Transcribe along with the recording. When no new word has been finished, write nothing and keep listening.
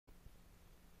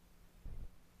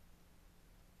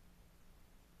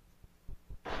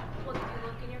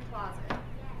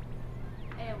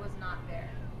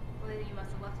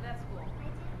left it at school.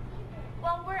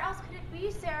 Well, where else could it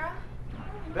be, Sarah?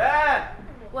 Ben!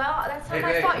 Well, that's not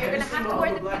my fault. You're gonna have to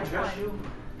wear the black pink dress one. shoe?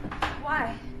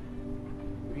 Why?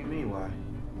 What do you mean, why?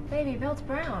 Baby, belt's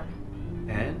brown.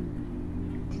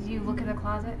 And? Did you look in the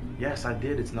closet? Yes, I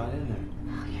did. It's not in there.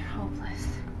 Oh, you're hopeless.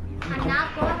 I'm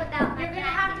not going without my You're gonna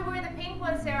have to wear the pink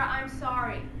one, Sarah. I'm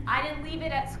sorry. I didn't leave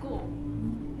it at school.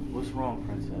 What's wrong,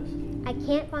 Princess? I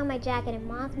can't find my jacket and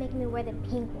Mom's making me wear the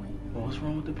pink one. Well, what's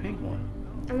wrong with the pink one?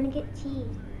 I'm gonna get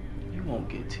teased. You won't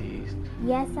get teased.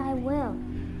 Yes, I will.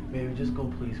 Baby, just go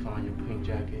please find your pink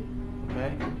jacket, okay?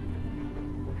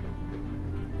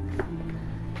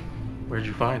 Where'd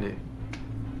you find it?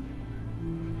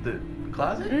 The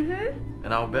closet? Mm-hmm.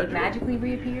 In our bedroom? Magically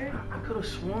reappeared? I could have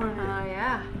sworn it. Oh,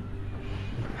 yeah.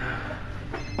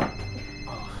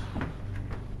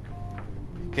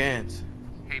 Gans.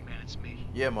 Hey, man, it's me.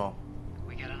 Yeah, Mo.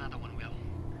 We got another one, Will.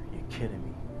 You're kidding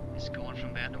me. It's going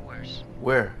from bad to worse.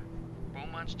 Where?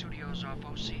 Beaumont Studios off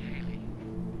OC Haley.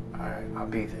 Alright, I'll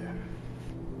be there.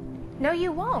 No,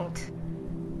 you won't.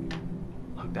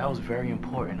 Look, that was very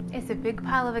important. It's a big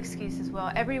pile of excuses,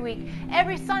 Will. Every week,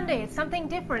 every Sunday, it's something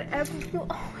different. You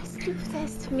always do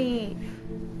this to me.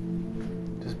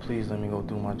 Just please let me go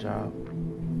do my job.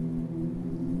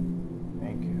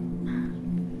 Thank you.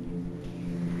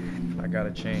 I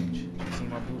gotta change. You see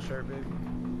my blue shirt, baby?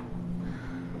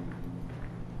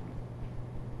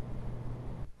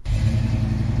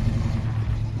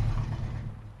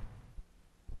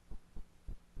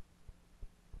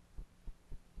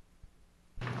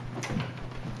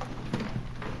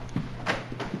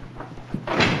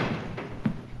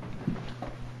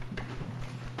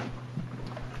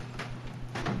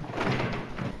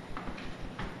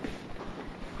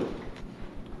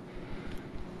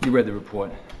 You read the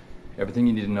report. Everything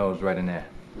you need to know is right in there.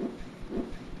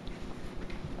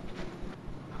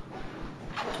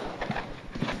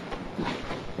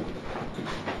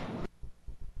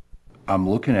 I'm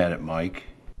looking at it, Mike.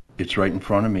 It's right in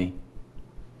front of me.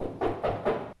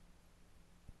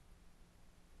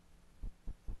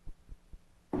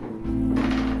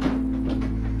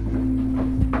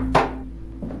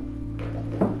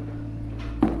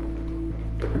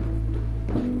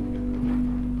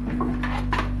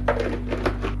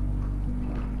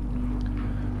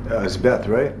 It's Beth,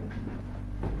 right?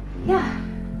 Yeah.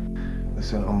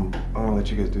 Listen, I'm gonna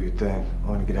let you guys do your thing.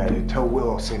 I'm gonna get out of here. Tell Will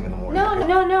I'll see him in the morning. No, okay?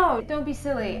 no. Don't be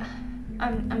silly.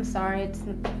 I'm sorry. It's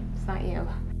not you.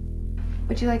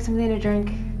 Would you like something to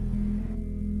drink?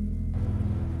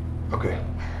 Okay.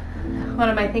 What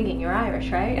am I thinking? You're Irish,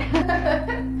 right?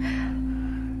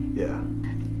 Yeah.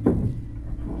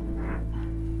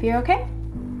 Beer okay?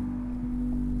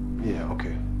 Yeah,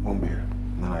 okay. One beer.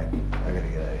 Then I gotta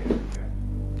get out of here.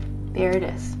 Beer it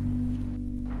is.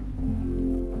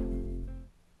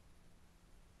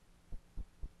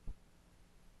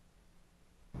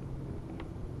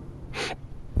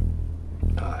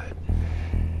 All right.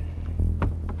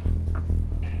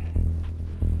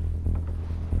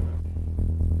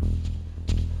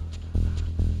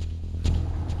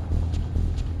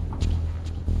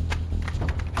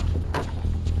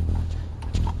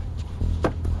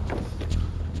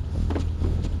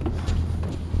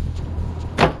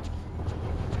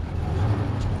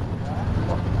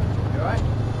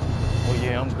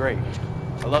 I'm great.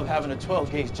 I love having a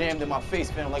 12 gauge jammed in my face,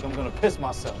 feeling like I'm gonna piss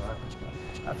myself.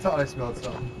 I thought I smelled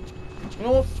something. You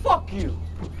know what? Fuck you.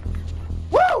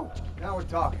 Woo! Now we're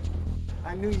talking.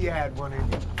 I knew you had one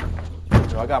in you.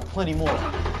 Yo, I got plenty more.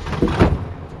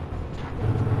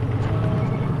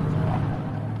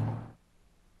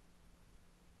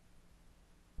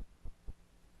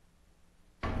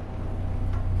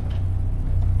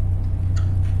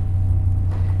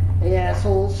 Hey,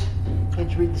 assholes. Can't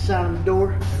you read the sign on the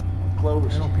door?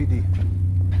 Closed. NOPD.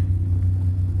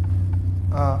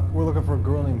 We're looking for a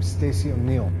girl named Stacy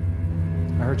O'Neill.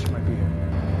 I heard she might be here.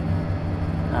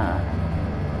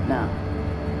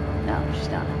 No, she's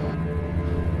not.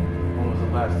 When was the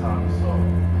last time you saw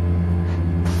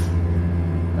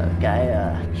her? Look,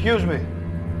 Excuse me.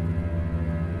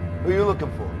 Who are you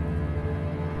looking for?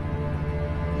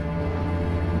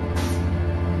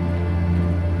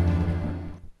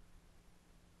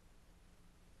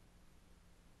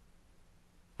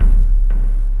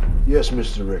 Yes,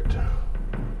 Mr. Richter.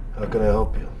 How can I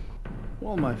help you?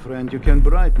 Well, my friend, you can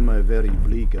brighten my very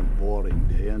bleak and boring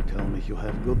day and tell me you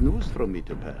have good news from me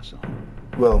to pass on.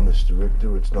 Well, Mr.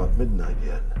 Richter, it's not midnight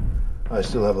yet. I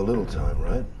still have a little time,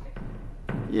 right?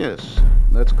 Yes,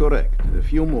 that's correct. A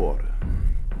few more.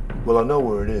 Well, I know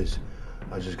where it is.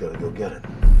 I just gotta go get it.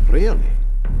 Really?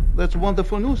 That's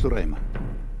wonderful news, Raymond.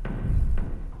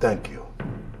 Thank you.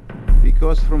 Be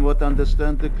Because from what I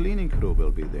understand, the cleaning crew will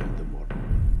be there in the morning.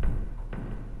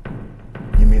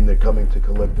 You mean they're coming to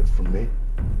collect it from me?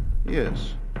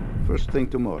 Yes, first thing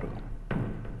tomorrow.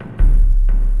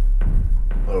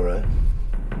 All right.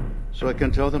 So I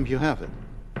can tell them you have it.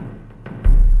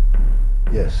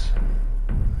 Yes.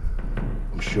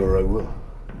 I'm sure I will.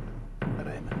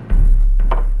 Raymond.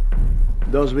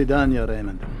 Dos vidania,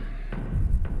 Raymond.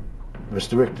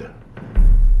 Mr. Richter,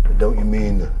 don't you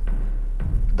mean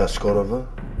da skorova?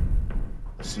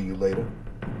 I'll see you later?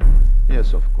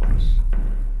 Yes, of course.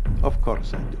 Of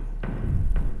course I do.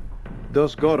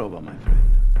 Dos Gorova, my friend.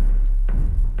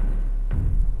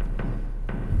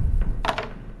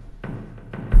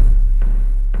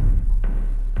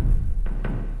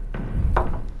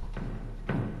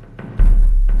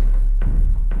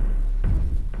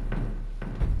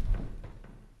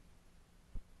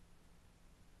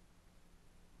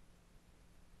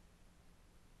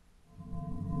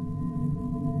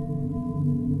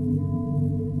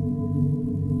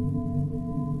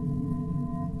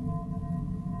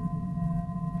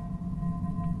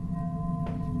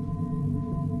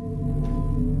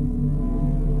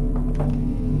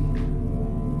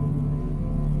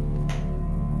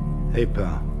 Hey,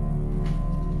 pal.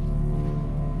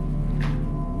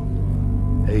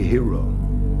 Hey, hero.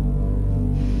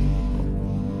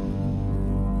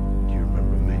 Do you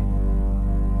remember me?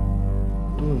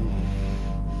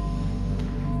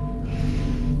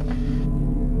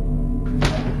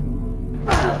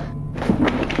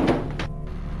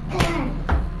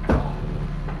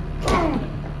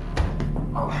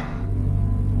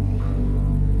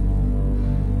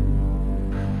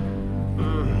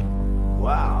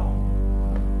 Wow.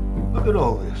 Look at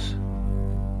all this.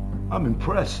 I'm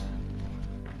impressed.